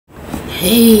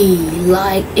Hey,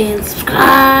 like and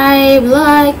subscribe,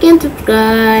 blah.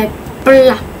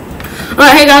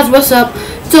 Alright, hey guys, what's up?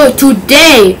 So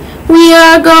today we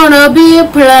are gonna be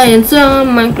playing some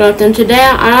Minecraft, and today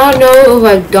I don't know if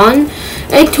I've done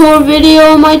a tour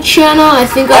video on my channel. I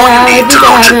think I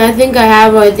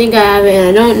have, and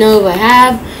I don't know if I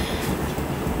have.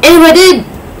 And if I did,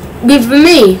 good for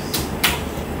me.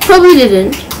 Probably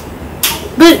didn't.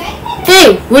 But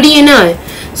hey, what do you know?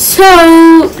 So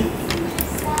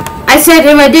I said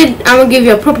if I did, I'm gonna give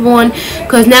you a proper one,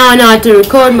 because now I know how to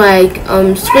record my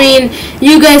screen.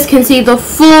 You guys can see the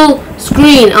full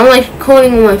screen. I'm like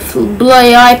recording on my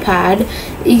bloody iPad.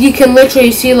 You can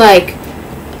literally see like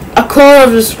a corner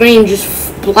of the screen just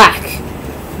black.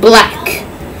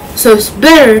 So it's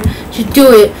better to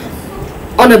do it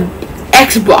on a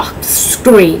Xbox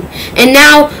screen. And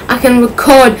now I can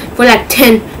record for like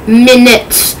 10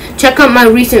 minutes. Check out my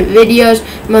recent videos,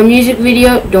 my music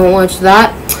video. Don't watch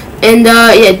that. And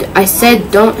yeah, I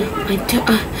said don't.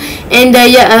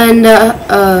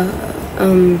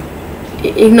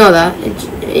 Ignore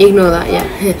that. Yeah.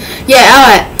 Yeah. All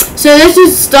right. So let's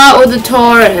just start with the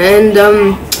tour. And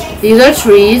these are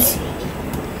trees,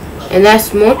 and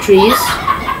that's more trees,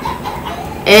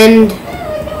 and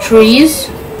trees,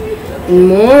 and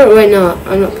more. Wait, no,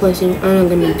 I'm not placing. I'm not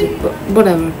gonna do. But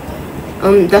whatever.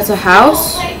 That's a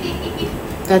house.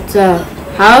 That's a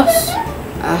house.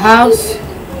 A house.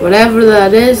 Whatever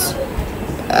that is,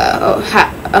 a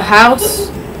house,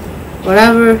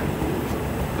 whatever.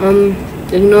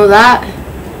 Ignore that,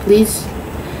 please.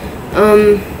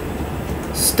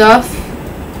 Stuff,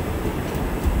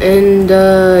 and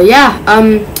yeah.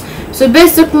 So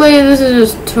basically, this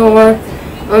is just tour.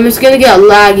 It's gonna get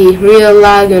laggy, real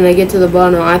lag when I get to the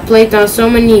bottom. I played down so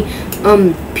many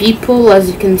people, as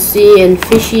you can see, and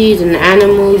fishies and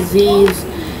animals, these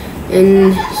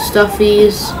and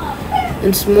stuffies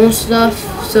and small stuff.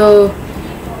 So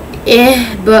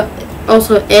but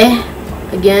also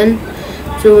again.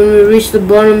 So when we reach the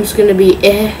bottom, it's gonna be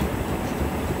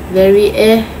very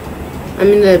I'm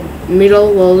in the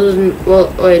middle. Well,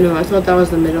 wait, no, I thought that was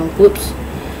the middle. Whoops.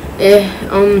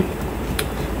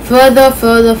 Further,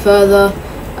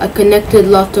 I connected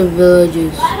lots of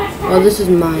villages. Well, this is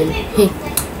mine.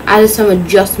 Added some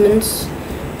adjustments,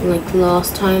 like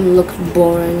last time. Looked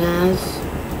boring as.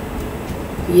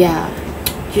 Yeah.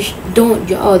 Just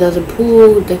don't. Oh, there's a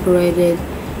pool decorated.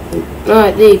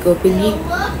 Alright, there you go, piggy.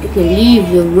 You can leave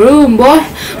your room, boy.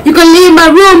 You can leave my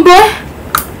room, boy.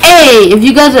 Hey, if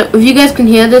you guys can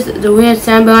hear this, the weird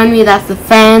sound behind me, that's the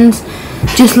fans.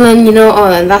 Just letting you know.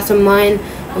 Oh, and that's a mine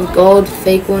of gold,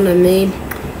 fake one I made.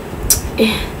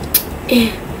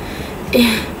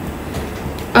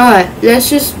 Alright, let's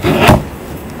just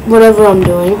whatever I'm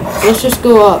doing. Let's just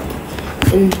go up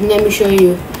and let me show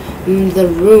you the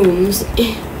rooms.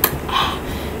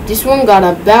 This one got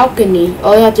a balcony.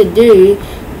 All you have to do,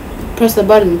 press the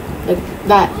button like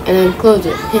that and then close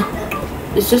it.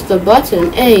 It's just a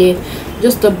button. Hey,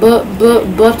 just a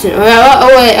button. Oh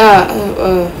wait,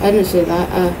 I didn't say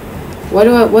that. Why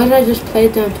did I just play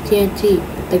it down to TNT?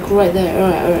 Like right there.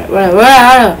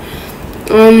 Alright.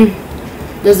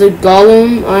 There's a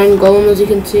golem, iron golem, as you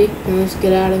can see. Now let's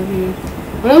get out of here.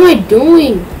 What am I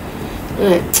doing?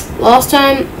 Alright. Last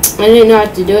time I didn't know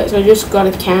how to do it, so I just got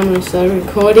a camera and started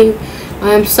recording.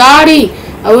 I'm sorry.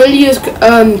 I will use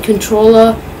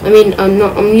controller. I'm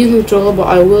using controller, but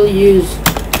I will use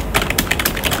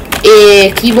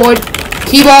a keyboard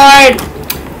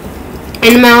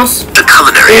and a mouse. The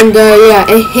culinary. And yeah.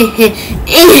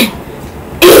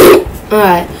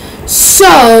 Alright.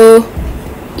 So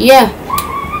yeah.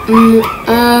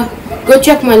 Go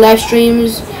check my live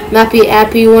streams.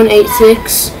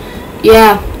 Mappy186.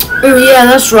 Yeah. Oh yeah,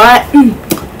 that's right.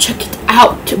 Check it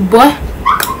out, boy.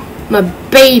 My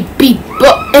baby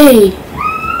boy.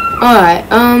 Alright,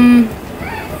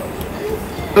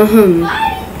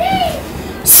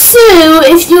 So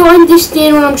if you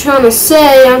understand what I'm trying to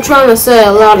say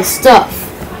a lot of stuff.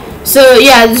 So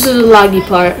yeah, this is the laggy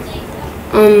part.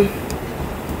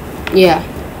 Yeah.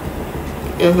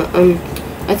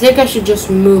 I think I should just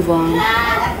move on.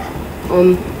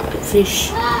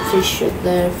 Fish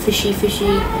there, fishy.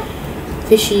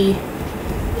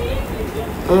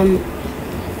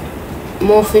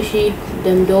 More fishy,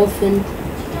 them dolphin,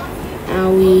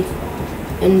 owie,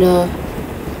 and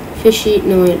fishy.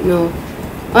 No.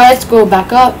 Alright, let's go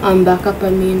back up. I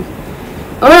mean.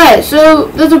 Alright, so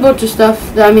there's a bunch of stuff.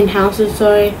 Houses.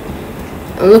 Sorry.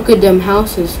 And look at them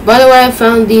houses. By the way, I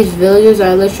found these villages.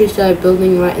 I literally started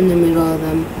building right in the middle of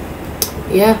them.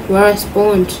 Yeah, where I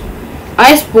spawned.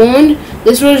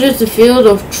 This was just a field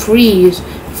of trees,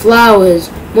 flowers,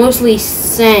 mostly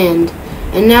sand.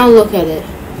 And now look at it.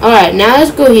 Alright, now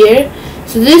let's go here.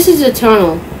 So this is a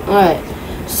tunnel. Alright.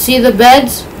 See the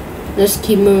beds? Just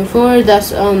keep moving forward.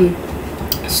 That's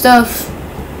stuff.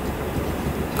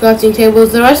 Crafting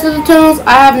tables. The rest of the tunnels,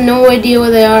 I have no idea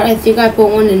where they are. I think I put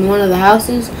one in one of the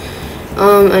houses.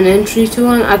 An entry to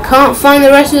one. I can't find the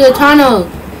rest of the tunnel.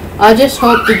 I just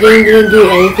hope the game didn't do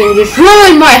anything. Just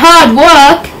ruin my hard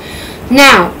work.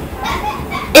 Now.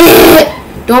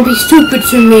 Don't be stupid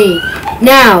to me.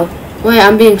 Now. Wait,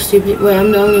 I'm being stupid. Wait,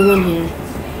 I'm the only one here.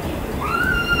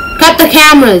 Cut the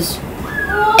cameras.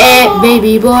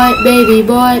 Baby boy,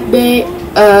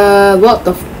 what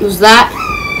the f was that?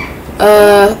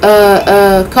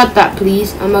 Cut that,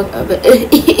 please.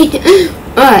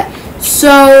 Alright,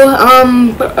 so,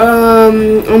 I'm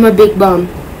a big bum.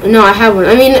 No, I have one.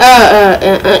 I mean,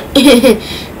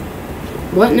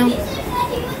 what? No.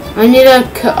 I need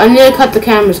to cut the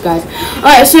cameras, guys.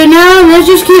 Alright, so now let's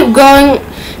just keep going.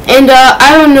 And,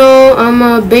 I don't know. I'm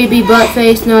a baby butt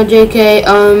face now, JK.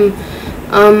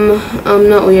 I'm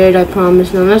not weird, I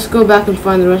promise. Now let's go back and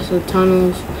find the rest of the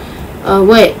tunnels.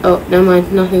 Wait. Oh, never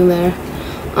mind. Nothing there.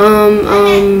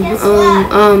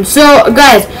 So,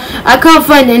 guys, I can't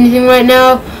find anything right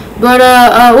now. But,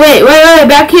 wait.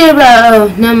 Back here.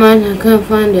 Never mind. I couldn't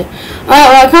find it.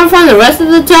 I can't find the rest of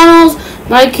the tunnels,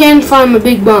 but I can find my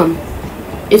big bum.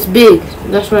 It's big.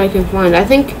 That's what I can find. I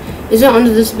think, is it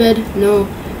under this bed? No.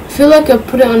 I feel like I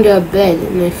put it under a bed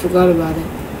and I forgot about it.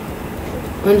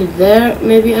 Under there,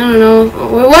 maybe, I don't know.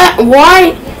 What?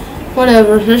 Why?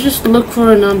 Whatever. Let's just look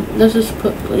for let's just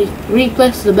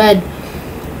replace the bed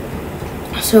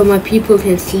so my people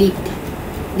can sleep.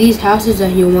 These houses are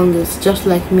humongous, just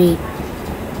like me.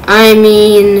 I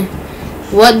mean,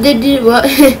 what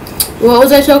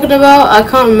was I talking about? I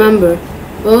can't remember.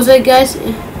 What was it, guys?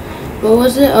 What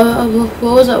was it? What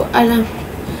was it? I don't.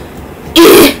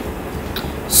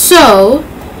 So.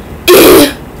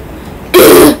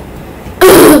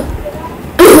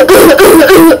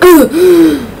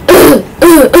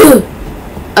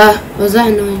 Was that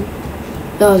annoying?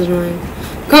 That was annoying.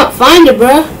 Can't find it,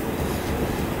 bruh.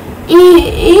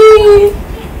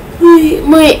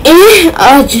 My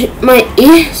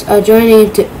ears are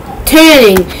turning.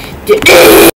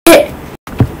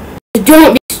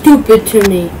 Don't be stupid to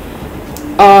me,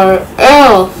 or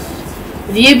else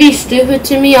if you be stupid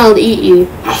to me, I'll eat you.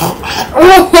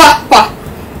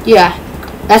 Yeah,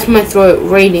 that's my throat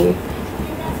rating.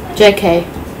 JK.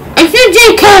 I said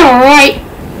JK, alright?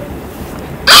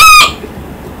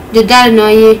 Did that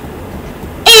annoy you?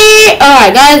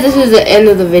 Alright, guys, this is the end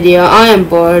of the video. I am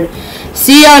bored.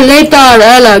 See ya later,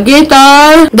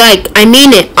 alligator. Like, I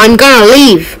mean it. I'm gonna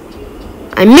leave.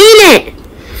 I mean it.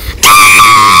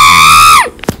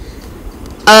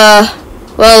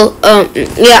 Well,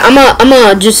 yeah,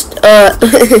 I'm just,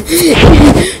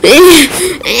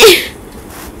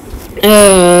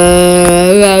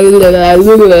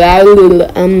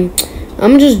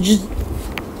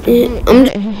 Hey,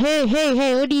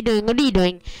 what are you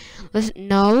doing? Listen,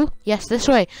 no, yes, this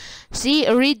way. See,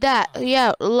 read that.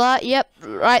 Yeah, yep,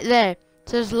 right there. It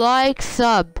says like,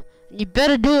 sub. You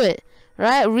better do it,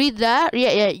 right? Read that.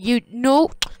 Yeah, you no.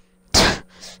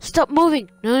 Stop moving.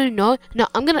 No.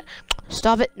 I'm gonna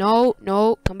stop it. No,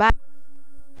 come back.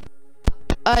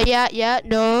 Yeah,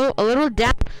 no, a little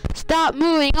down. Stop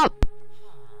moving up.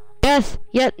 Yes,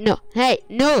 no. Hey,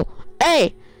 no.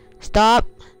 Hey, stop.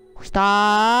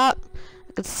 I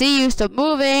can see you. Stop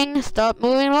moving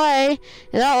away.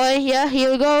 That way. Yeah,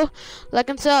 here we go. Like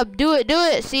and sub. Do it.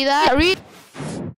 See that? Read.